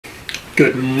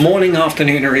Good morning,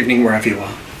 afternoon or evening wherever you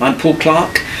are. I'm Paul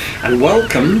Clark and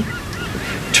welcome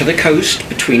to the coast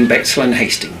between Bexhill and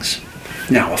Hastings.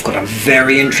 Now I've got a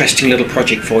very interesting little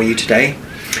project for you today,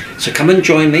 so come and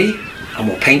join me and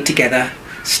we'll paint together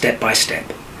step by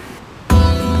step.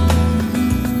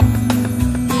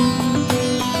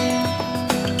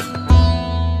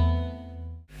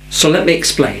 So let me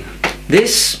explain.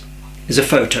 This is a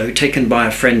photo taken by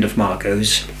a friend of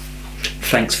Margot's.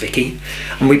 Thanks Vicky,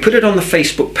 and we put it on the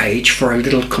Facebook page for a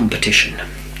little competition,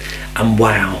 and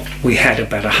wow, we had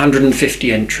about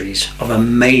 150 entries of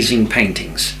amazing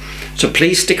paintings. So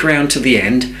please stick around to the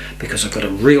end because I've got a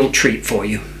real treat for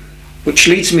you, which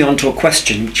leads me on to a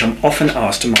question which I'm often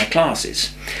asked in my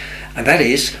classes, and that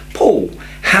is, Paul,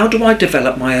 how do I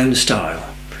develop my own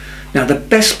style? Now the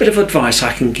best bit of advice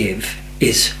I can give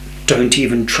is don't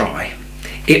even try.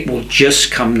 It will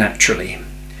just come naturally.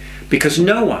 Because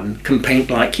no one can paint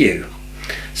like you.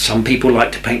 Some people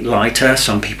like to paint lighter,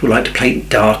 some people like to paint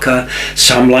darker,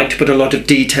 some like to put a lot of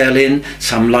detail in,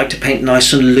 some like to paint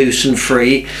nice and loose and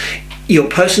free. Your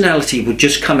personality will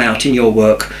just come out in your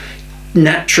work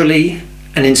naturally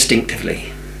and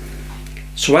instinctively.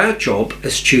 So our job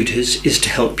as tutors is to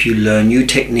help you learn new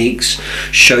techniques,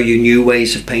 show you new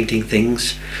ways of painting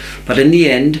things, but in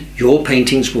the end your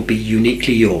paintings will be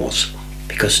uniquely yours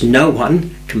because no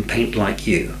one can paint like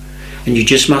you. And you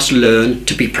just must learn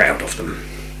to be proud of them.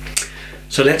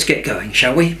 So let's get going,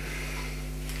 shall we?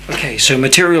 Okay, so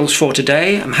materials for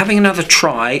today. I'm having another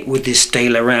try with this De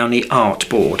La Rowney art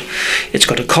board. It's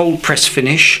got a cold press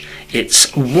finish. It's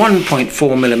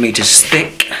 1.4mm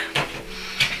thick,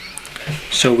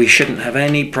 so we shouldn't have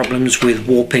any problems with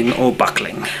warping or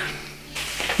buckling.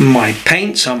 My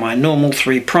paints are my normal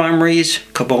three primaries: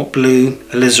 cobalt blue,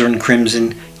 alizarin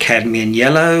crimson, cadmium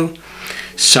yellow,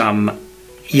 some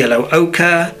yellow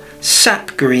ochre,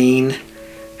 sap green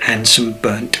and some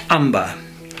burnt umber.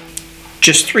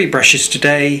 Just 3 brushes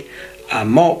today, a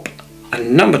mop, a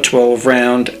number 12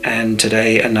 round and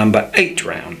today a number 8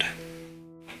 round.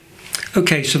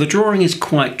 Okay, so the drawing is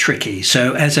quite tricky,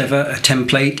 so as ever a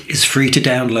template is free to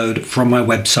download from my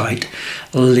website,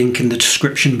 link in the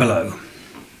description below.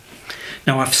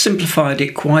 Now I've simplified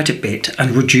it quite a bit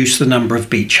and reduced the number of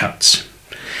beach huts.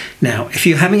 Now if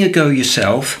you're having a go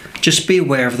yourself, just be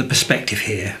aware of the perspective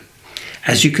here.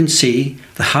 As you can see,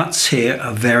 the huts here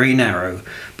are very narrow,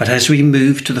 but as we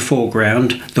move to the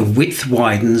foreground, the width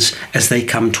widens as they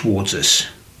come towards us.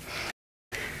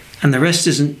 And the rest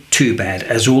isn't too bad,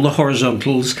 as all the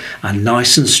horizontals are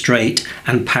nice and straight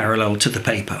and parallel to the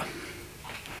paper.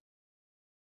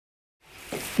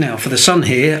 Now for the sun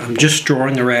here, I'm just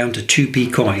drawing around a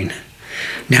 2p coin.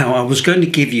 Now I was going to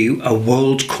give you a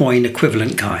world coin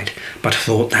equivalent guide, but I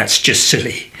thought that's just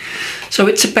silly. So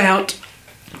it's about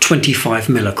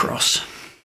 25mm across.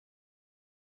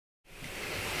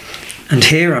 And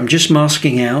here I'm just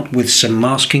masking out with some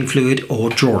masking fluid or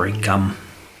drawing gum.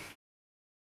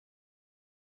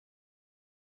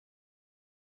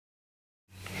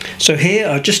 So here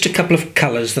are just a couple of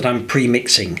colours that I'm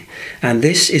pre-mixing, and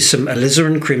this is some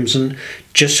alizarin crimson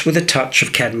just with a touch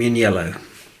of cadmium yellow.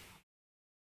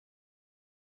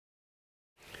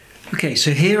 Okay,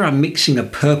 so here I'm mixing a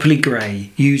purpley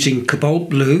grey using cobalt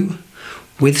blue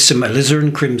with some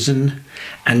alizarin crimson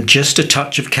and just a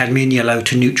touch of cadmium yellow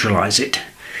to neutralise it.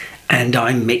 And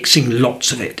I'm mixing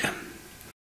lots of it.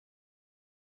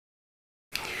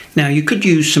 Now you could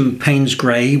use some Payne's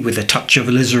grey with a touch of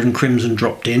alizarin crimson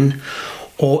dropped in,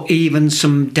 or even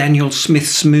some Daniel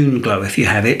Smith's Moon Glow if you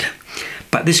have it,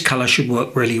 but this colour should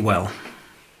work really well.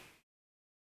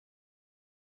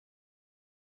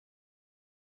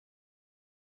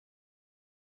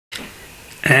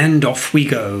 And off we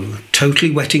go,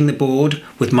 totally wetting the board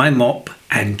with my mop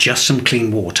and just some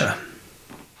clean water.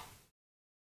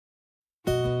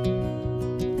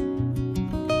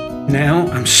 Now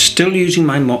I'm still using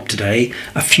my mop today,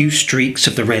 a few streaks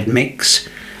of the red mix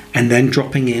and then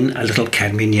dropping in a little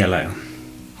cadmium yellow.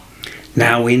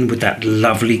 Now in with that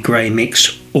lovely grey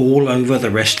mix all over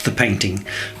the rest of the painting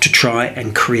to try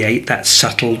and create that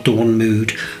subtle dawn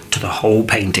mood to the whole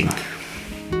painting.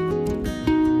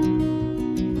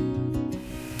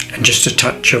 And just a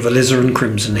touch of alizarin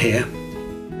crimson here.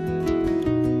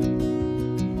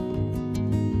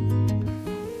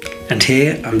 And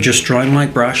here I'm just drying my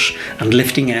brush and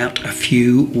lifting out a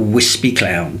few wispy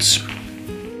clouds.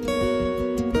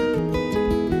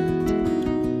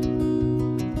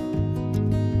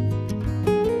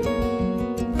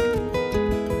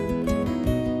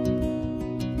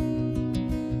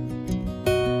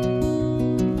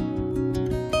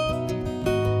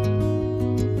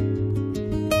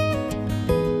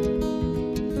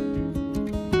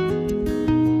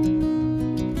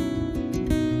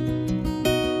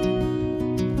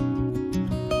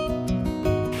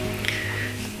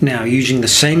 Now, using the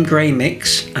same grey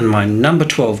mix and my number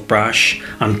 12 brush,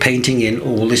 I'm painting in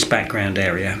all this background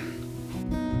area.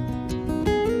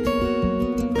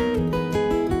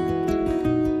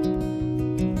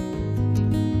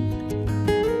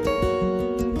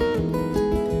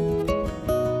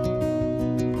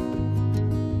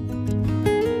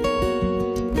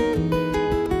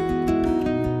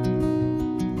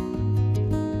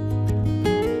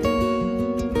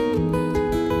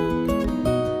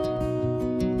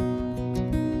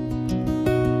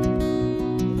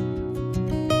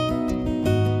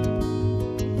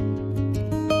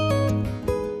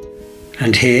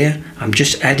 And here I'm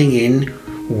just adding in,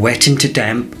 wet into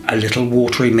damp, a little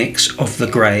watery mix of the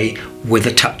grey with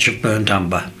a touch of burnt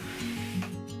umber.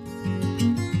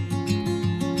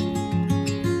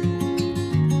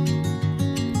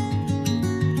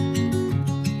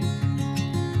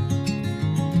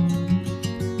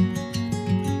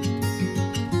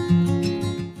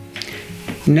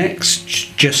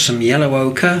 Next, just some yellow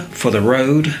ochre for the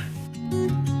road.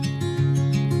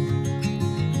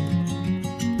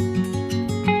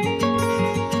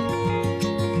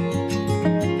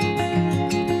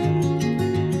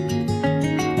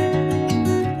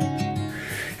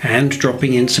 And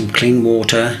dropping in some clean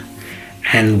water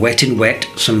and wet in wet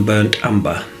some burnt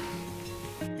umber.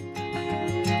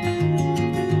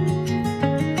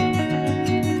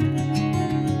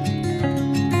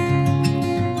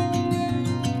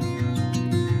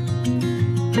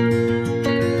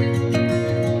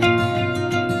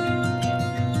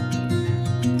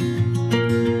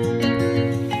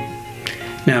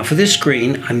 Now for this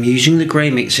green, I'm using the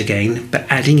grey mix again, but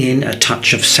adding in a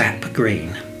touch of sap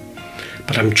green.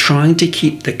 But I'm trying to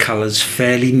keep the colours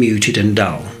fairly muted and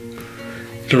dull.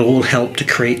 It'll all help to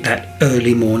create that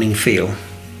early morning feel.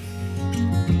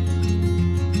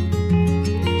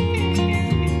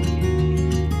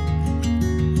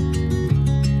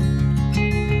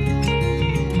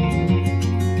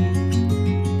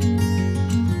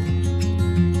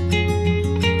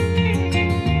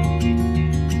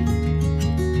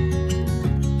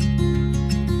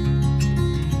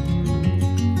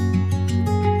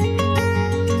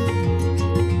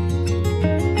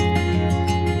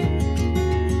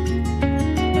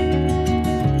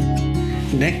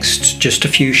 Next, just a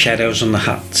few shadows on the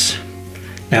huts.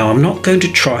 Now I'm not going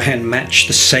to try and match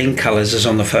the same colours as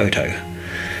on the photo,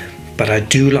 but I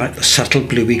do like the subtle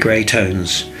bluey grey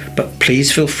tones, but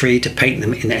please feel free to paint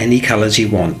them in any colours you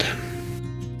want.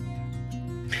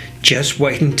 Just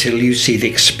wait until you see the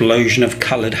explosion of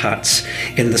coloured huts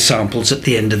in the samples at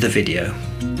the end of the video.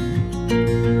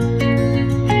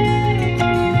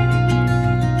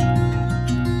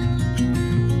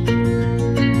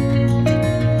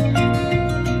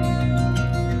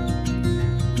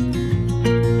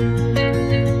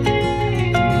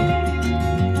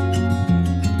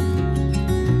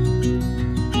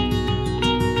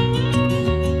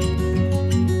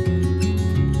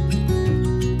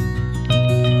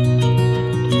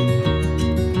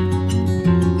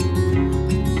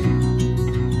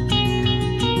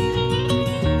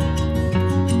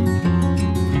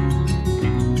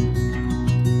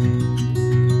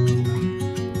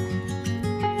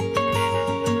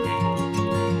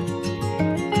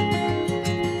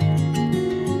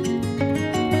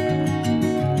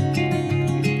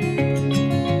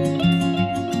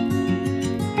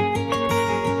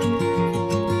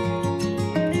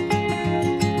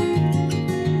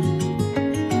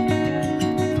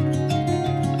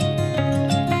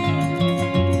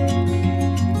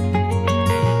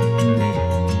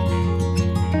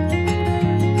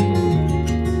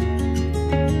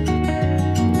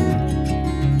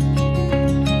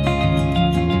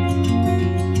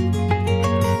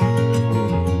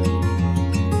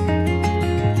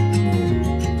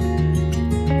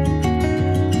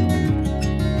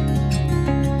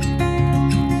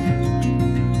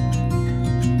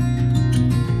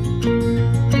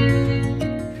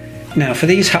 Now for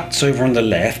these huts over on the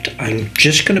left, I'm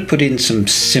just going to put in some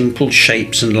simple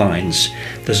shapes and lines.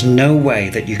 There's no way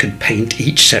that you could paint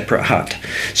each separate hut,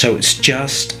 so it's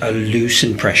just a loose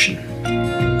impression.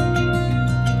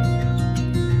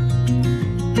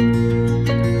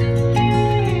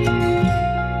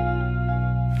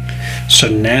 So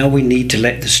now we need to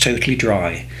let this totally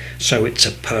dry, so it's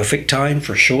a perfect time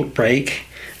for a short break,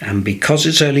 and because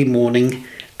it's early morning,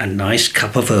 a nice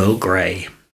cup of Earl Grey.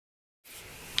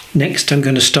 Next I'm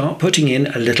going to start putting in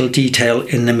a little detail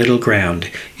in the middle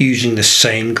ground using the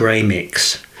same grey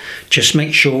mix. Just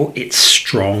make sure it's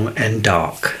strong and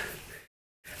dark.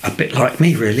 A bit like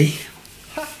me really.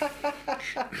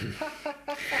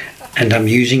 And I'm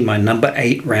using my number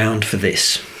 8 round for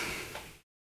this.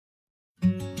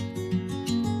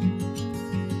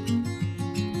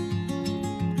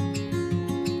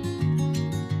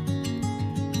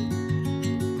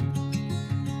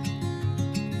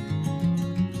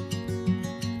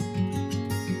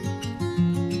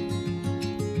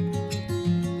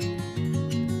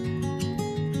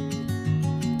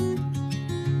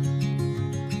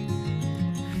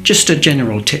 Just a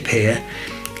general tip here,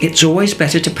 it's always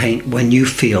better to paint when you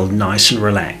feel nice and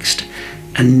relaxed,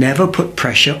 and never put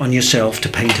pressure on yourself to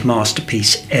paint a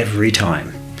masterpiece every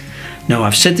time. Now,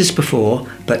 I've said this before,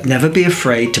 but never be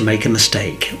afraid to make a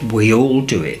mistake. We all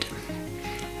do it.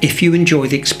 If you enjoy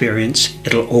the experience,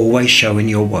 it'll always show in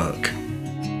your work.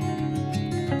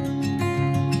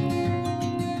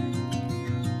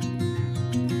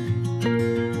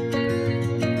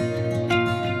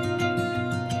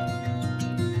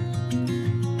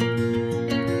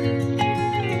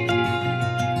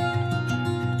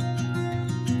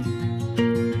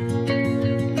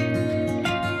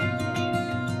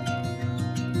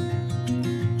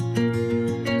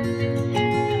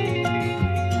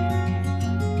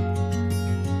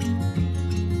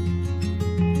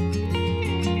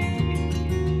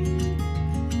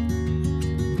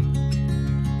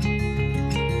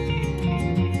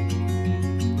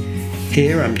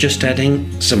 Here I'm just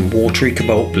adding some watery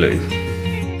cobalt blue.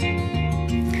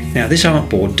 Now, this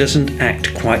artboard doesn't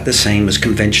act quite the same as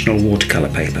conventional watercolour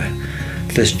paper.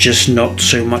 There's just not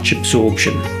so much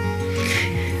absorption.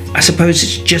 I suppose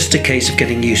it's just a case of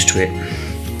getting used to it.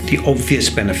 The obvious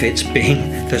benefits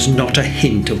being there's not a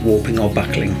hint of warping or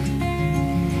buckling.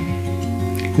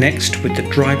 Next, with the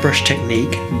dry brush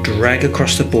technique, drag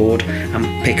across the board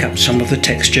and pick up some of the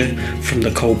texture from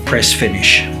the cold press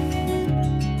finish.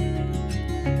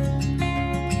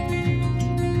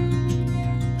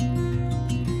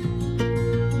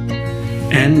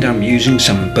 And I'm using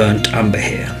some burnt umber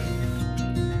here.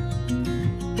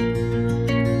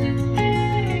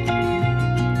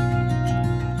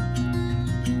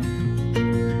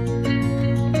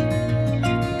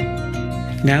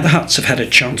 Now the huts have had a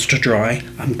chance to dry,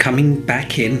 I'm coming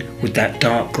back in with that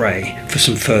dark grey for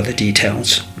some further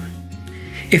details.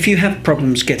 If you have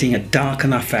problems getting a dark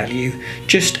enough value,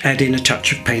 just add in a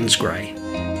touch of Payne's grey.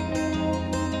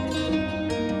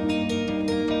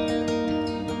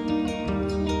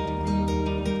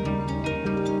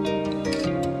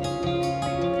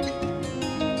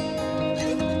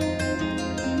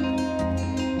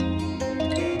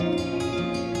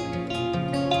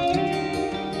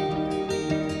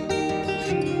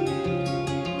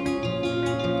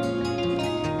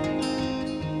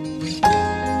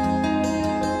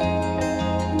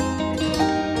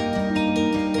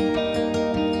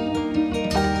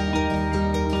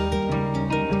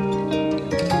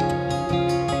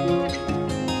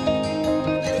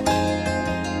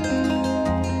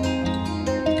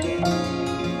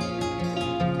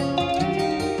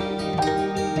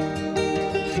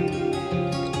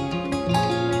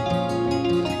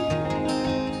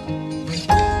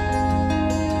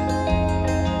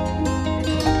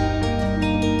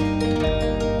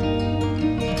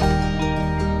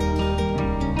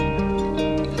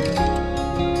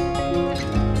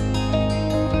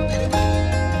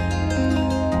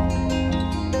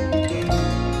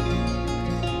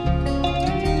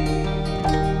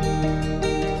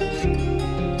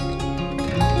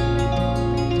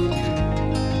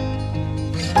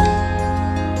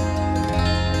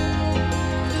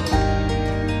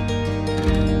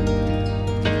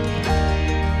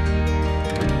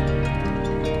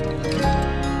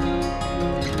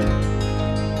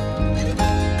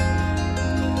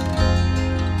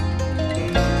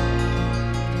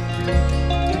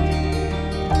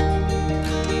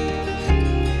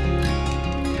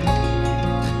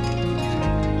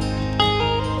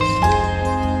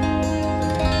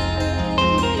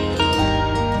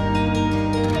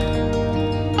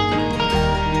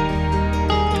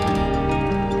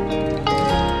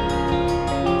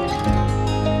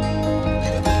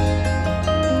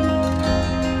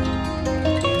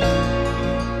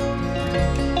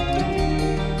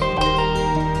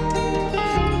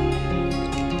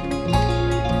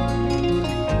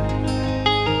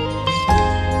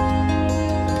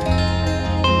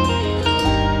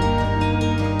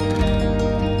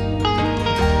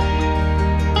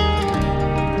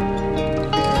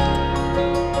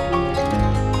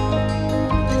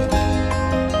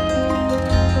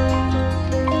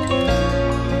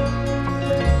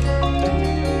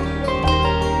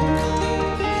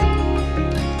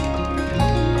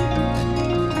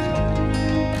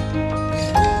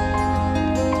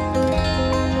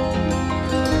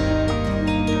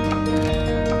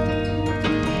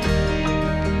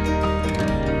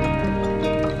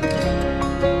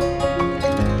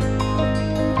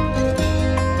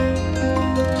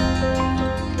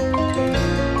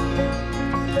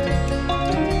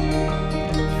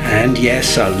 And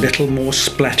yes, a little more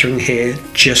splattering here,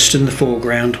 just in the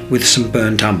foreground with some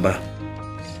burnt umber.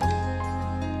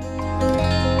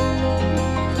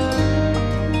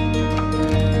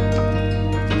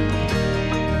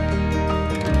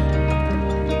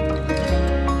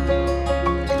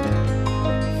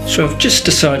 So I've just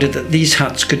decided that these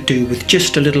huts could do with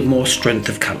just a little more strength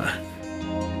of colour.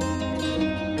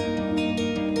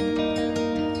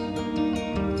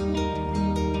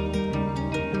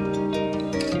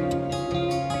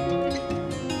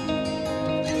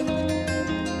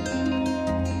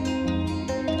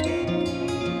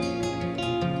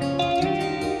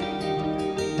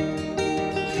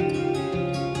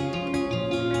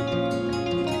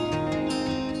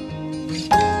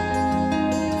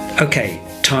 Okay,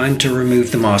 time to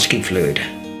remove the masking fluid.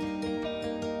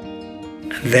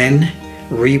 Then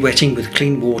re-wetting with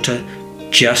clean water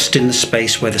just in the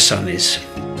space where the sun is.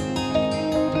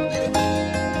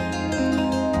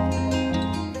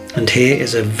 And here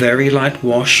is a very light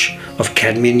wash of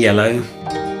cadmium yellow,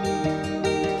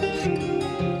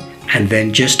 and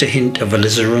then just a hint of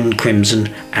alizarin crimson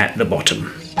at the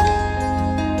bottom.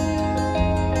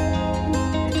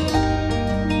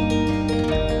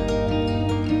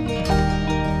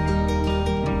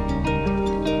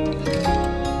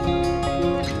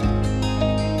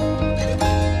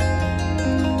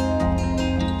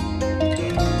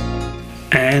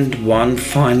 And one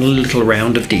final little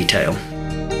round of detail.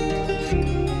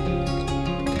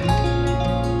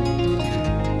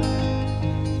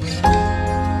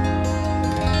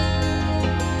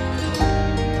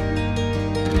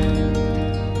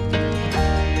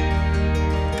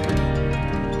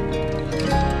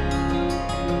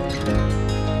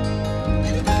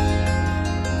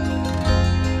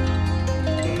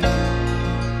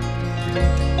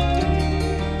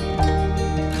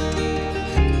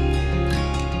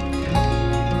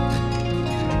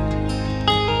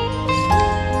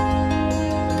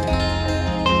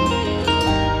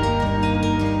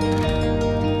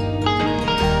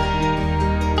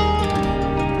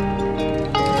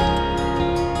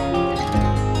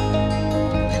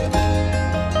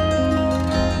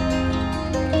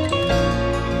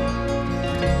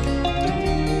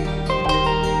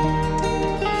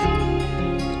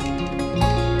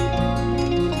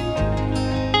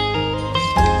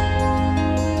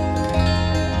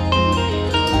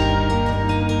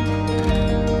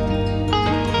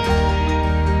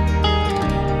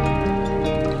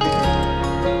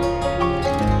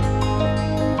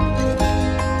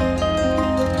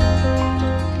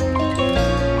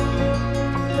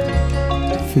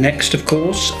 Next, of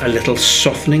course, a little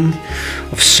softening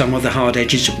of some of the hard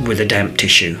edges with a damp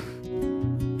tissue.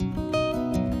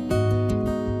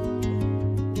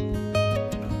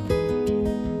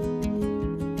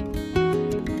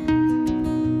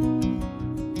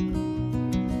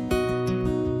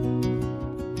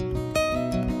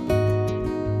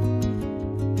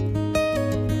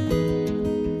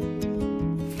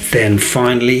 Then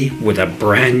finally, with a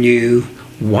brand new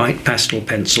white pastel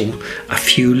pencil, a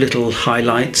few little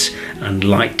highlights and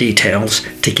light details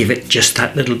to give it just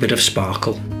that little bit of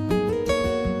sparkle.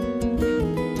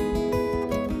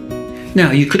 Now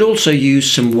you could also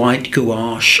use some white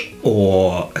gouache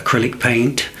or acrylic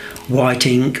paint, white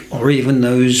ink, or even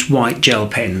those white gel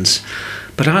pens,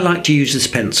 but I like to use this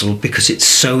pencil because it's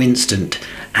so instant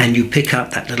and you pick up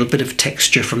that little bit of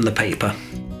texture from the paper.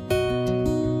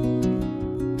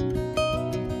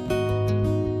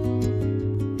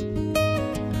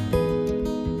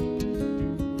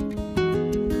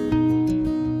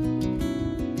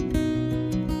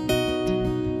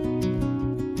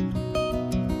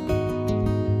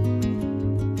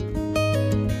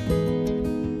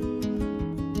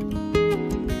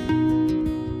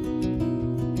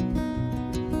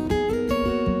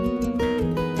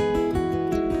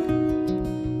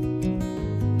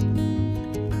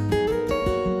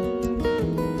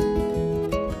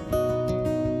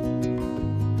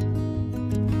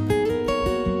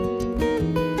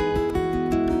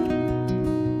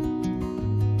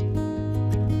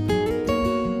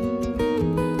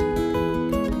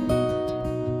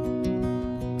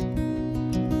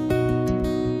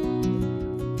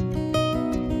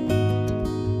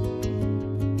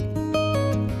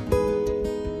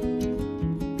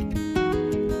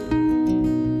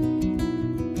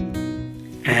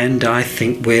 And I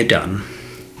think we're done.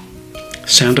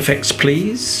 Sound effects,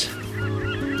 please.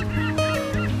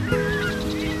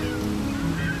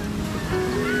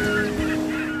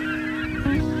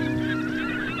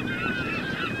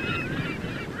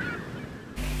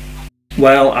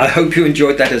 Well, I hope you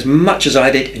enjoyed that as much as I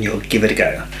did and you'll give it a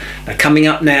go. Now, coming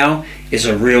up now is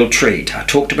a real treat. I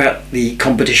talked about the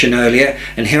competition earlier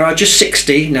and here are just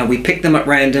 60. Now we picked them at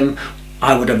random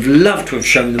I would have loved to have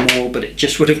shown them all, but it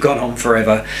just would have gone on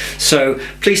forever. So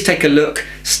please take a look,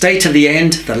 stay to the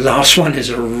end. The last one is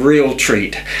a real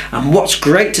treat. And what's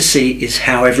great to see is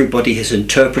how everybody has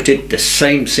interpreted the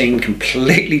same scene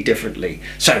completely differently.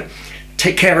 So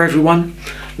take care, everyone.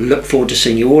 Look forward to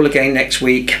seeing you all again next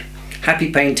week.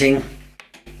 Happy painting.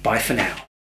 Bye for now.